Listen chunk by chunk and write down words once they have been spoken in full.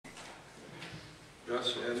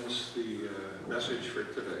Thus ends the message for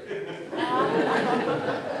today.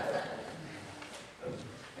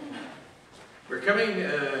 We're coming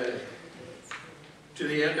to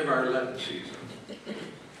the end of our Lenten season.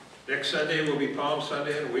 Next Sunday will be Palm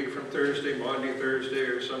Sunday, and a week from Thursday, Maundy Thursday,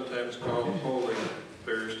 or sometimes called Holy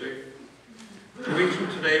Thursday. 2 weeks from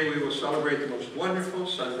today, we will celebrate the most wonderful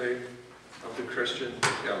Sunday of the Christian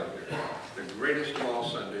calendar, the greatest of all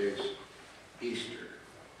Sundays, Easter.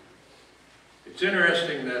 It's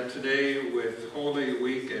interesting that today, with Holy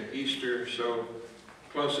Week and Easter so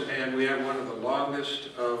close at hand, we have one of the longest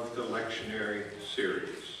of the lectionary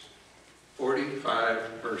series, 45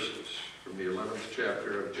 verses from the 11th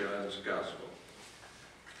chapter of John's Gospel.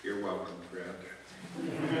 You're welcome, Grant.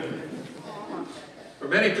 For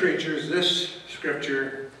many preachers, this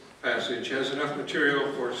scripture passage has enough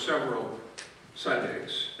material for several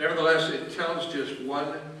Sundays. Nevertheless, it tells just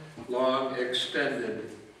one long,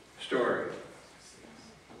 extended story.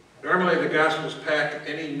 Normally, the Gospels pack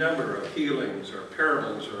any number of healings or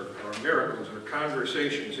parables or miracles or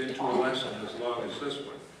conversations into a lesson as long as this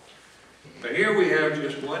one. But here we have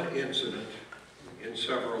just one incident in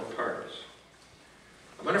several parts.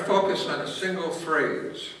 I'm going to focus on a single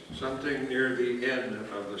phrase, something near the end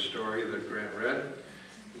of the story that Grant read.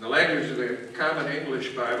 In the language of the Common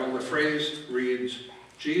English Bible, the phrase reads,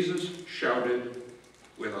 "Jesus shouted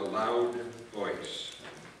with a loud voice,"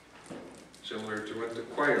 similar to what the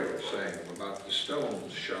choir sang about the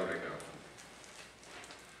stones shouting out.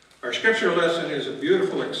 Our scripture lesson is a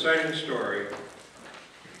beautiful, exciting story,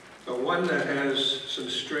 but one that has some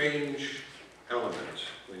strange elements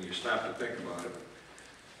when you stop to think about it.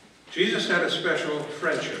 Jesus had a special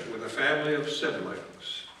friendship with a family of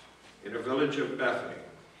siblings in a village of Bethany,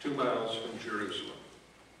 2 miles from Jerusalem.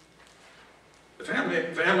 The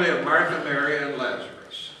family of Martha, Mary, and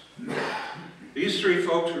Lazarus. These three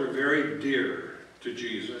folks were very dear to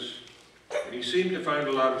Jesus, and he seemed to find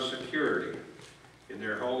a lot of security in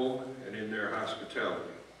their home and in their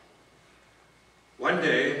hospitality. One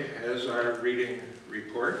day, as our reading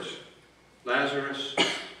reports, Lazarus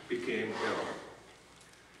became ill.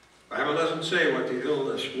 The Bible doesn't say what the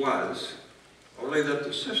illness was, only that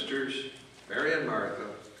the sisters, Mary and Martha,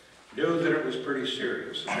 knew that it was pretty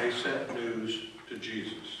serious, and they sent news to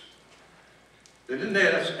Jesus. They didn't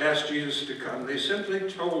ask Jesus to come, they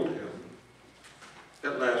simply told him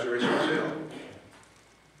that Lazarus was ill.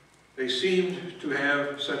 They seemed to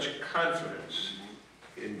have such confidence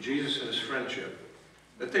in Jesus' friendship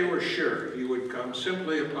that they were sure he would come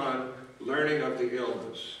simply upon learning of the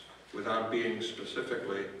illness without being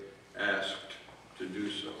specifically asked to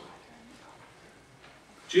do so.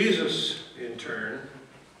 Jesus, in turn,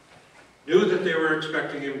 knew that they were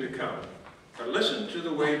expecting him to come. But listen to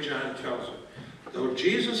the way John tells it. Though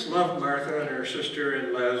Jesus loved Martha and her sister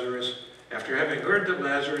and Lazarus, after having heard that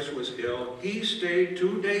Lazarus was ill, he stayed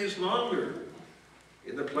 2 days longer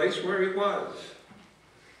in the place where he was.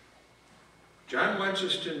 John wants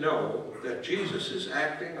us to know that Jesus is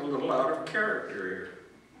acting a little out of character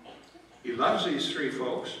here. He loves these three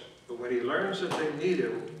folks, but when he learns that they need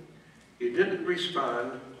him, he didn't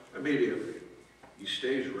respond immediately. He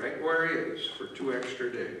stays right where he is for 2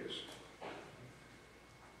 extra days.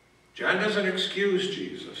 John doesn't excuse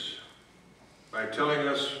Jesus by telling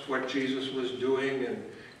us what Jesus was doing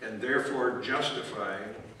and therefore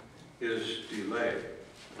justifying his delay.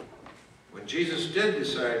 When Jesus did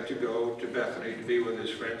decide to go to Bethany to be with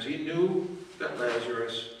his friends, he knew that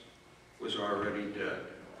Lazarus was already dead.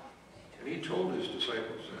 And he told his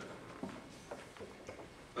disciples that.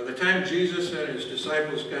 By the time Jesus and his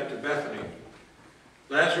disciples got to Bethany,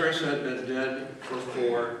 Lazarus had been dead for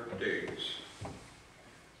 4 days.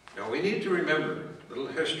 Now we need to remember, a little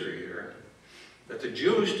history here, that the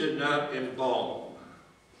Jews did not embalm.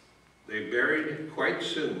 They buried quite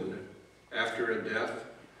soon after a death,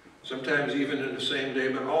 sometimes even in the same day,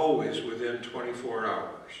 but always within 24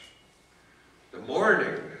 hours. The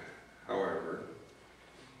mourning, however,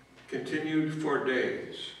 continued for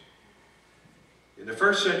days. In the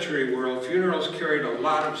first century world, funerals carried a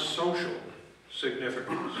lot of social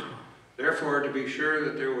significance. Therefore, to be sure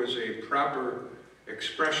that there was a proper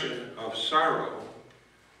expression of sorrow,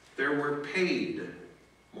 there were paid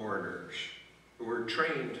mourners who were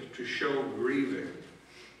trained to show grieving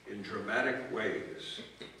in dramatic ways.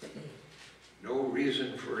 No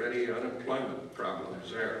reason for any unemployment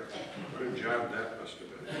problems there. What a job that must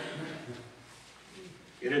have been.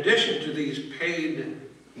 In addition to these paid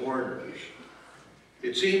mourners,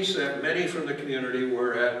 it seems that many from the community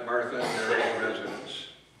were at Martha and Mary's residence,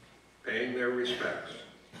 paying their respects.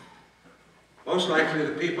 Most likely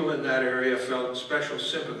the people in that area felt special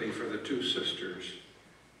sympathy for the two sisters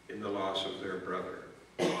in in the loss of their brother.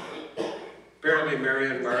 Apparently,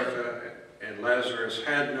 Mary and Martha and Lazarus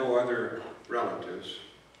had no other relatives,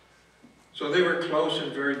 so they were close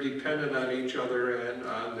and very dependent on each other and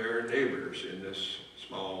on their neighbors in this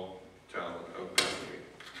small town of Bethany.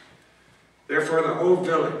 Therefore, the whole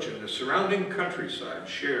village and the surrounding countryside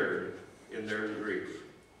shared in their grief.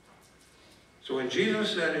 So when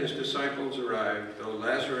Jesus and his disciples arrived, though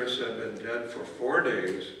Lazarus had been dead for 4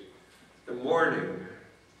 days, the mourning,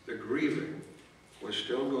 the grieving, was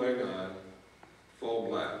still going on full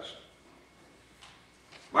blast.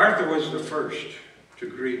 Martha was the first to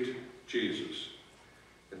greet Jesus,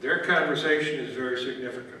 and their conversation is very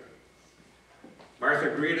significant. Martha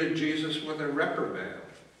greeted Jesus with a reprimand.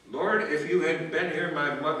 "Lord, if you had been here, my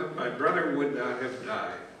brother would not have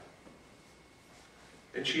died."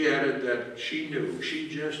 And she added that she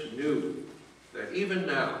just knew that even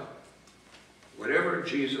now, whatever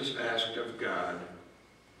Jesus asked of God,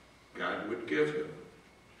 God would give him.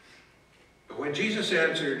 But when Jesus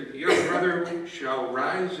answered, "Your brother shall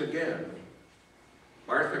rise again,"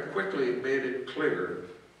 Martha quickly made it clear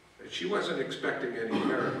that she wasn't expecting any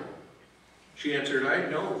miracle. She answered, "I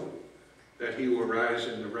know that he will rise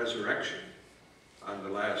in the resurrection on the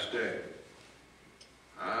last day."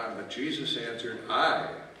 But Jesus answered,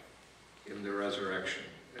 "I am the resurrection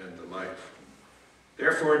and the life."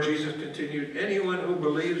 Therefore, Jesus continued, "Anyone who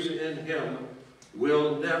believes in him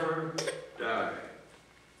will never die."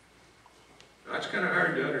 Now, that's kind of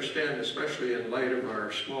hard to understand, especially in light of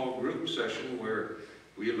our small group session where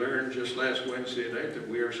we learned just last Wednesday night that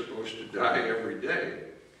we are supposed to die every day.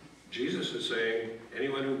 Jesus is saying,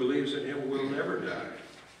 anyone who believes in him will never die.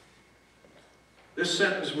 This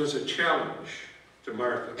sentence was a challenge to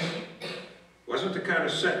Martha. It wasn't the kind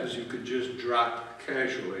of sentence you could just drop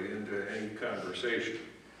casually into any conversation.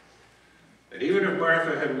 And even if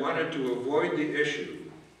Martha had wanted to avoid the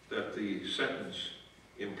issue that the sentence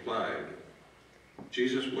implied,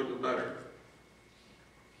 Jesus wouldn't let her.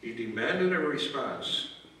 He demanded a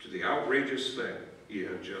response to the outrageous thing he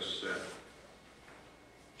had just said.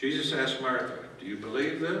 Jesus asked Martha, "Do you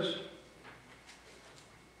believe this?"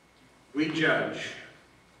 We judge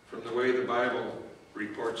from the way the Bible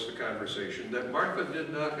reports the conversation that Martha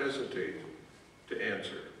did not hesitate to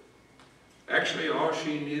answer. Actually, all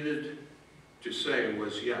she needed to say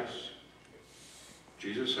was yes.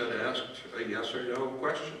 Jesus had asked a yes or no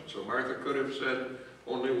question, so Martha could have said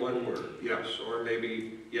only one word, yes, or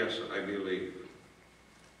maybe, "Yes, I believe."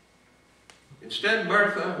 Instead,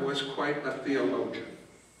 Martha was quite a theologian,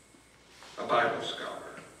 a Bible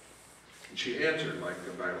scholar, and she answered like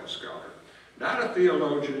a Bible scholar. Not a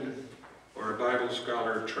theologian or a Bible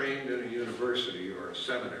scholar trained in a university or a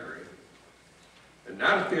seminary, and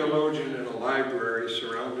not a theologian in a library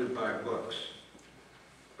surrounded by books,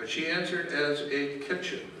 but she answered as a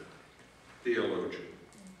kitchen theologian,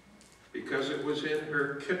 because it was in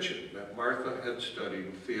her kitchen that Martha had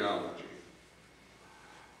studied theology.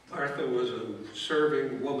 Martha was a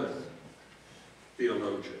serving woman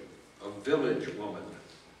theologian, a village woman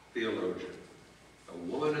theologian, a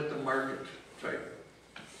woman at the market type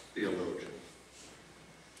theologian.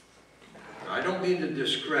 Now, I don't mean to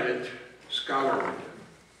discredit scholarly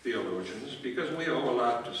theologians, because we owe a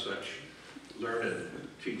lot to such learned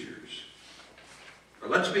teachers. But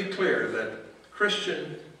let's be clear that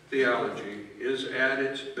Christian theology is at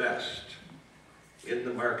its best in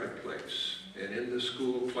the marketplace and in the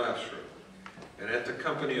school classroom and at the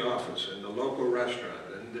company office and the local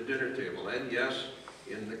restaurant and the dinner table and, yes,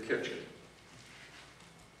 in the kitchen.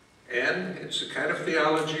 And it's the kind of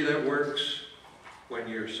theology that works when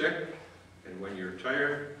you're sick and when you're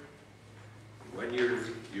tired, when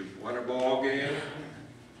you've won a ball game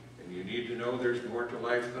and you need to know there's more to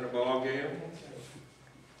life than a ball game,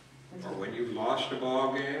 or when you've lost a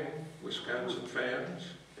ball game, Wisconsin fans,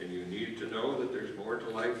 and you need to know that there's more to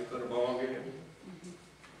life than a ball game.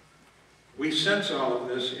 We sense all of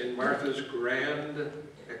this in Martha's grand,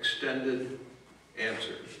 extended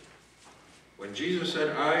answer. When Jesus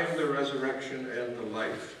said, "I am the resurrection and the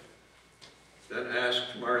life," then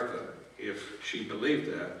asked Martha if she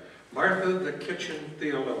believed that, Martha, the kitchen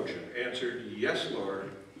theologian, answered, "Yes,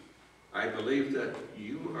 Lord, I believe that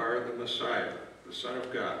you are the Messiah, the Son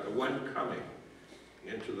of God, the one coming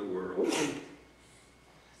into the world."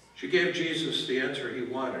 She gave Jesus the answer he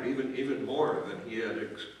wanted, even more than he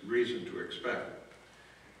had reason to expect.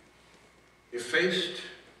 If faced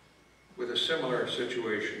with a similar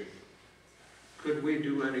situation, could we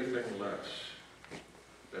do anything less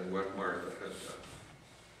than what Martha had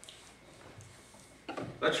done?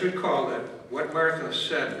 Let's recall that what Martha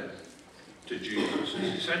said to Jesus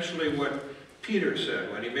is essentially what Peter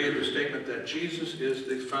said when he made the statement that Jesus is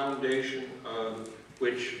the foundation on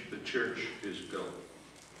which the church is built.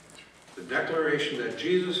 The declaration that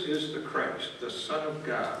Jesus is the Christ, the Son of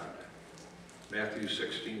God, Matthew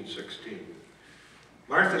 16:16.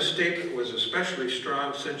 Martha's statement was especially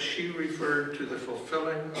strong since she referred to the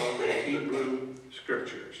fulfilling of the Hebrew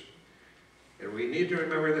Scriptures. And we need to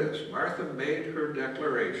remember this. Martha made her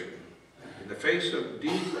declaration in the face of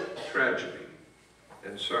deep tragedy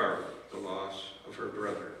and sorrow, the loss of her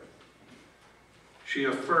brother. She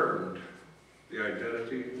affirmed the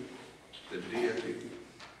identity, the deity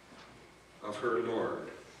of her Lord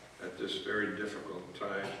at this very difficult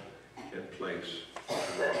time and place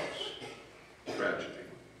of loss, tragedy,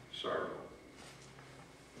 sorrow.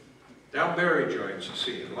 Now Mary joins the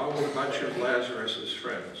scene, along with a bunch of Lazarus'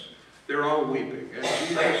 friends. They're all weeping, and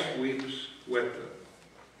Jesus weeps with them.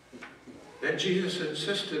 Then Jesus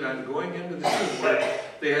insisted on going into the tomb where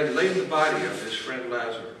they had laid the body of his friend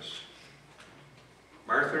Lazarus.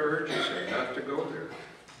 Martha urges him not to go there.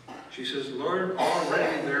 She says, Lord,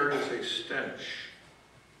 already there is a stench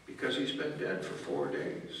because he's been dead for 4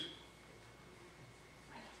 days.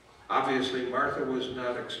 Obviously, Martha was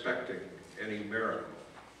not expecting any miracle.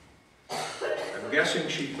 I'm guessing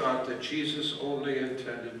she thought that Jesus only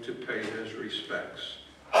intended to pay his respects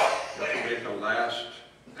and to make a last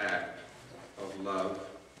act of love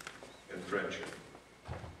and friendship.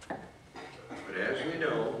 But as we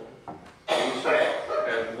know, Jesus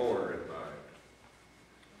had more in mind.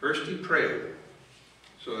 First he prayed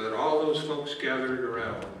so that all those folks gathered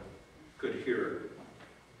around could hear it.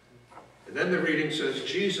 And then the reading says,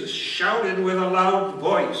 Jesus shouted with a loud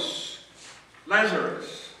voice,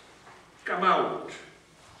 Lazarus, come out.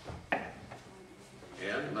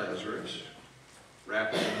 And Lazarus,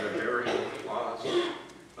 wrapped in the very cloths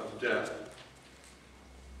of death,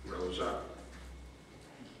 rose up.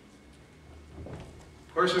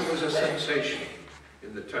 Of course, it was a sensation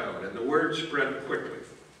in the town, and the word spread quickly.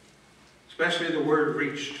 Especially the word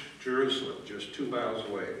reached Jerusalem, just 2 miles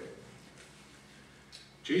away.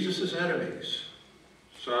 Jesus' enemies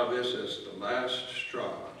saw this as the last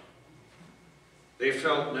straw. They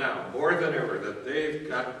felt now, more than ever, that they've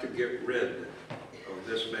got to get rid of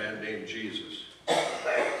this man named Jesus.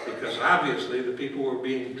 Because obviously the people were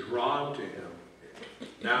being drawn to him,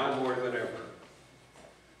 now more than ever.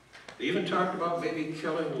 They even talked about maybe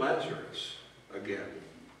killing Lazarus again,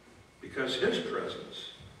 because his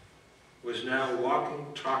presence was now walking,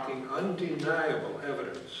 talking, undeniable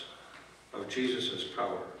evidence of Jesus'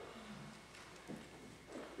 power.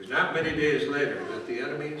 It was not many days later that the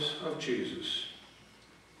enemies of Jesus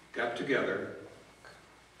got together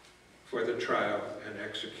for the trial and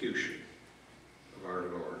execution of our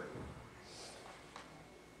Lord.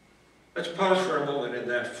 Let's pause for a moment in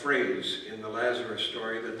that phrase in the Lazarus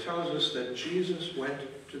story that tells us that Jesus went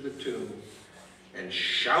to the tomb and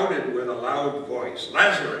shouted with a loud voice,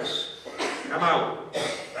 Lazarus, come out.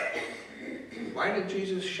 Why did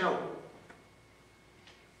Jesus shout?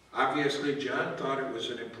 Obviously, John thought it was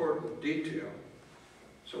an important detail.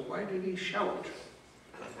 So why did he shout?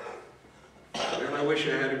 Well, I wish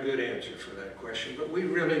I had a good answer for that question, but we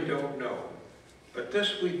really don't know. But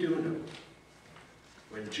this we do know.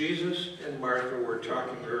 When Jesus and Martha were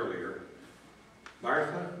talking earlier,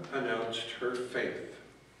 Martha announced her faith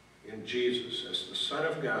in Jesus as the Son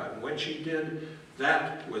of God. And when she did,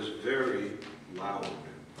 that was very loud.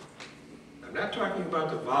 I'm not talking about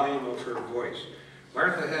the volume of her voice.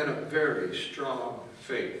 Martha had a very strong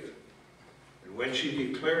faith. And when she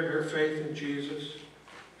declared her faith in Jesus,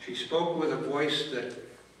 she spoke with a voice that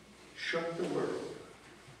shook the world,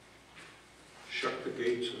 shook the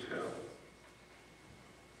gates of hell.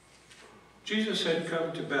 Jesus had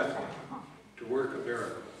come to Bethlehem to work a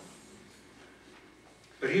miracle.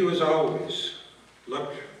 But he also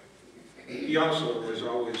was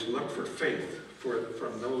always looked for faith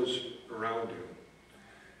from those around him.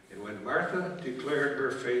 And when Martha declared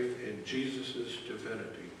her faith in Jesus'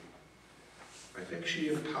 divinity, I think she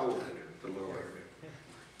empowered the Lord.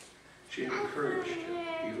 She encouraged him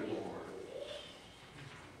even more.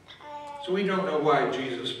 So we don't know why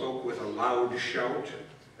Jesus spoke with a loud shout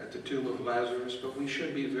at the tomb of Lazarus, but we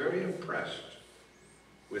should be very impressed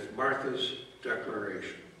with Martha's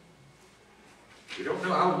declaration. We don't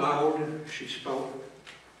know how loud she spoke,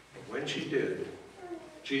 but when she did,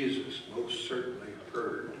 Jesus most certainly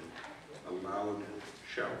heard a loud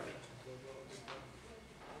shout.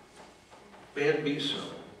 May it be so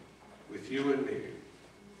with you and me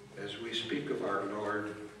as we speak of our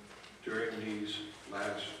Lord during these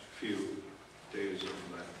last few days of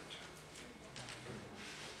Lent.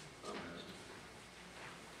 Amen.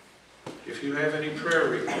 If you have any prayer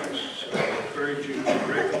requests, I encourage you to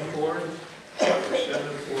bring them forward or send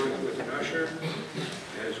them forward with an usher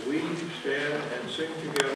as we stand and sing together.